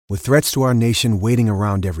With threats to our nation waiting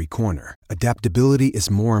around every corner, adaptability is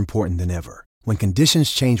more important than ever. When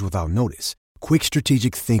conditions change without notice, quick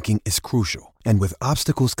strategic thinking is crucial. And with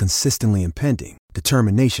obstacles consistently impending,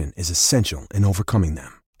 determination is essential in overcoming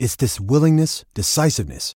them. It's this willingness,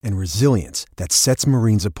 decisiveness, and resilience that sets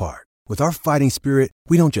Marines apart. With our fighting spirit,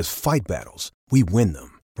 we don't just fight battles, we win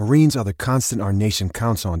them. Marines are the constant our nation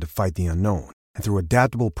counts on to fight the unknown. And through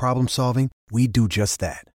adaptable problem solving, we do just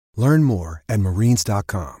that. Learn more at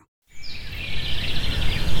marines.com.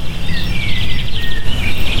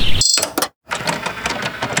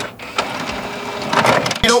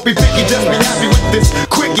 Don't be picky, just be happy with this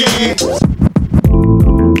quickie.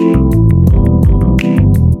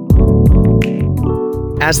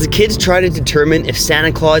 As the kids try to determine if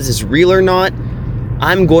Santa Claus is real or not,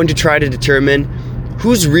 I'm going to try to determine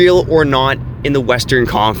who's real or not in the Western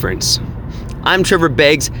Conference. I'm Trevor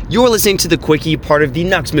Beggs. You're listening to The Quickie, part of the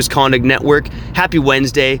Nucks Misconduct Network. Happy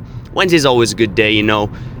Wednesday. Wednesday's always a good day, you know.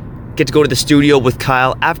 Get to go to the studio with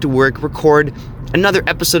Kyle after work, record another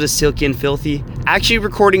episode of Silky and Filthy. Actually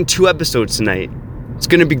recording 2 episodes tonight. It's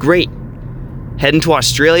going to be great. Heading to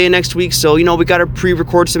Australia next week, so, you know, we got to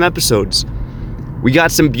pre-record some episodes. We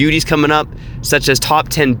got some beauties coming up, such as top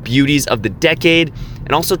 10 beauties of the decade,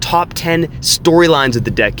 and also top 10 storylines of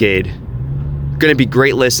the decade. Going to be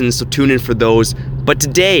great listens, so tune in for those. But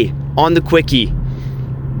today, on The Quickie,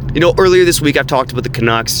 you know, earlier this week I've talked about the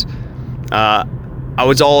Canucks. I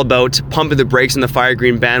was all about pumping the brakes on the Fire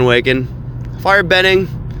Green bandwagon. Fire betting,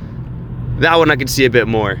 that one I could see a bit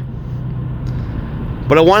more.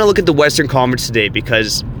 But I want to look at the Western Conference today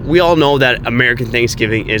because we all know that American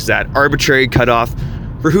Thanksgiving is that arbitrary cutoff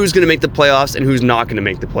for who's going to make the playoffs and who's not going to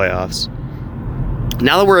make the playoffs.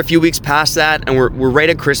 Now that we're a few weeks past that and we're right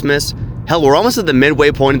at Christmas, hell, we're almost at the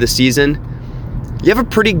midway point of the season, you have a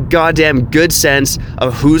pretty goddamn good sense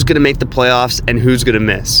of who's going to make the playoffs and who's going to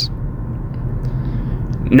miss.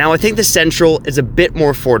 Now, I think the Central is a bit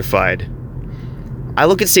more fortified. I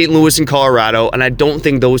look at St. Louis and Colorado, and I don't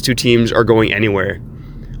think those 2 teams are going anywhere.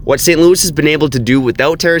 What St. Louis has been able to do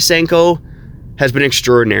without Tarasenko has been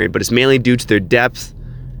extraordinary, but it's mainly due to their depth,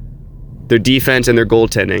 their defense, and their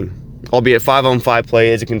goaltending. Albeit 5-on-5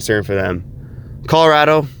 play is a concern for them.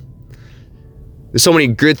 Colorado, there's so many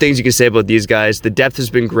good things you can say about these guys. The depth has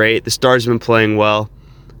been great. The Stars have been playing well.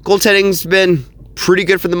 Goaltending's been pretty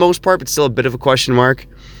good for the most part, but still a bit of a question mark.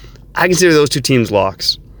 I consider those 2 teams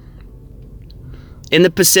locks. In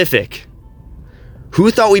the Pacific,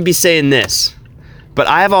 who thought we'd be saying this? But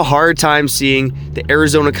I have a hard time seeing the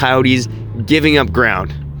Arizona Coyotes giving up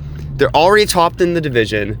ground. They're already topped in the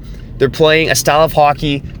division. They're playing a style of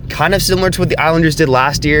hockey kind of similar to what the Islanders did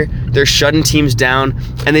last year. They're shutting teams down,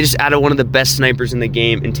 and they just added one of the best snipers in the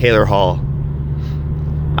game in Taylor Hall.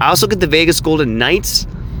 I also look at the Vegas Golden Knights,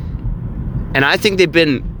 and I think they've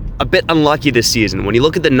been a bit unlucky this season. When you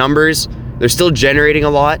look at the numbers, they're still generating a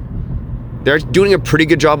lot. They're doing a pretty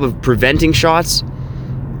good job of preventing shots.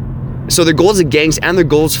 So their goals against and their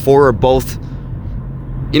goals for are both,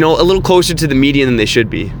 you know, a little closer to the median than they should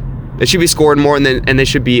be. They should be scoring more and they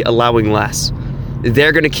should be allowing less.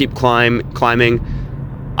 They're going to keep climbing.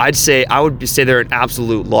 I would say they're an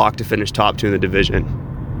absolute lock to finish top 2 in the division.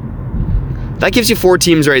 That gives you 4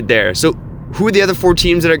 teams right there. So who are the other 4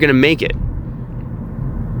 teams that are going to make it?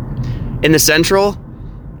 In the Central,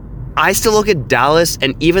 I still look at Dallas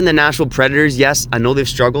and even the Nashville Predators. Yes, I know they've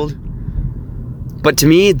struggled. But to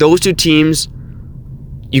me, those 2 teams,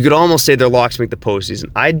 you could almost say they're locks to make the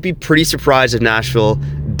postseason. I'd be pretty surprised if Nashville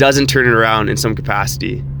doesn't turn it around in some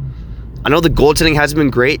capacity. I know the goaltending hasn't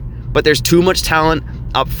been great, but there's too much talent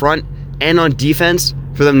up front and on defense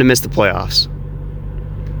for them to miss the playoffs.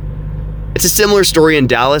 It's a similar story in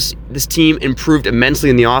Dallas. This team improved immensely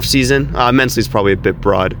in the offseason. Immensely is probably a bit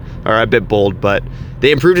broad, or a bit bold, but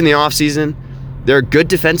they improved in the offseason. They're a good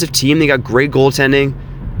defensive team. They got great goaltending.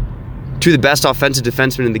 2 of the best offensive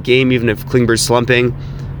defensemen in the game, even if Klingberg's slumping.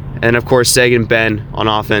 And of course, Sagan and Ben on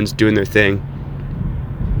offense doing their thing.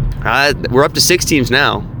 We're up to 6 teams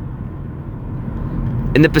now.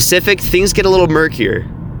 In the Pacific, things get a little murkier.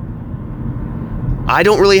 I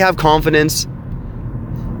don't really have confidence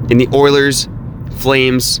in the Oilers,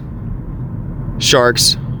 Flames,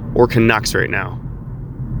 Sharks, or Canucks right now.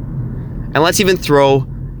 And let's even throw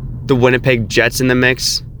the Winnipeg Jets in the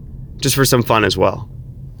mix, just for some fun as well.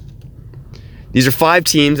 These are 5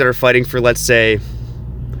 teams that are fighting for, let's say,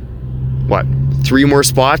 3 more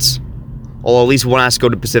spots? Or at least one has to go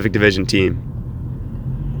to Pacific Division team.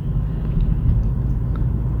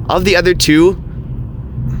 Of the other 2,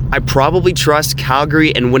 I probably trust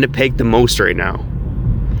Calgary and Winnipeg the most right now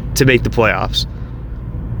to make the playoffs.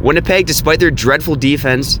 Winnipeg, despite their dreadful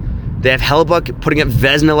defense, They have Hellebuck putting up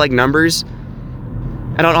Vezina-like numbers.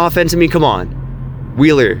 And on offense, I mean, come on.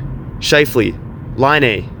 Wheeler, Scheifele,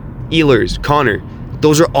 Laine, Ehlers, Connor.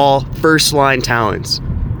 Those are all first-line talents.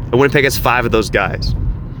 And Winnipeg has 5 of those guys.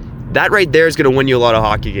 That right there is going to win you a lot of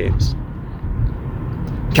hockey games.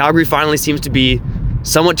 Calgary finally seems to be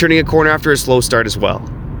somewhat turning a corner after a slow start as well.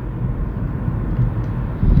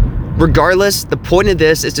 Regardless, the point of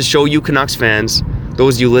this is to show you Canucks fans,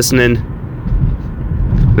 those of you listening,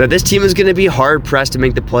 that this team is going to be hard-pressed to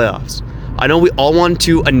make the playoffs. I know we all want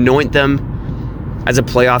to anoint them as a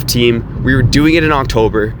playoff team. We were doing it in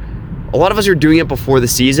October. A lot of us are doing it before the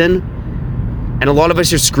season, and a lot of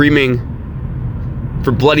us are screaming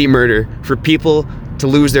for bloody murder, for people to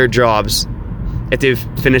lose their jobs if they've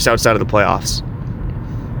finished outside of the playoffs.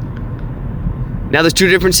 Now there's 2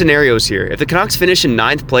 different scenarios here. If the Canucks finish in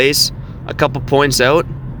 9th place, a couple points out,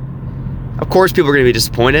 of course people are going to be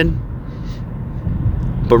disappointed.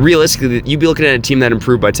 But realistically, you'd be looking at a team that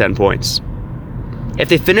improved by 10 points. If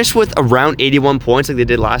they finish with around 81 points like they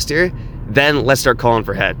did last year, then let's start calling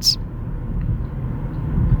for heads.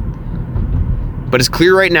 But it's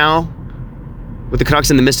clear right now, with the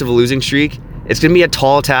Canucks in the midst of a losing streak, it's going to be a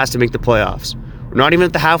tall task to make the playoffs. We're not even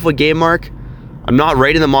at the halfway game mark. I'm not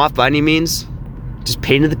writing them off by any means. Just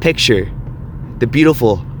painting the picture. The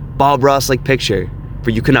beautiful Bob Ross-like picture for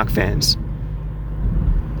you Canuck fans.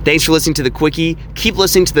 Thanks for listening to The Quickie. Keep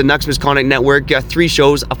listening to the Nucks Misconduct Network. Got 3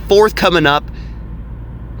 shows, a 4th coming up.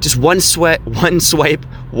 Just one swipe,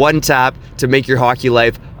 one tap to make your hockey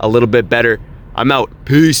life a little bit better. I'm out.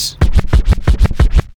 Peace.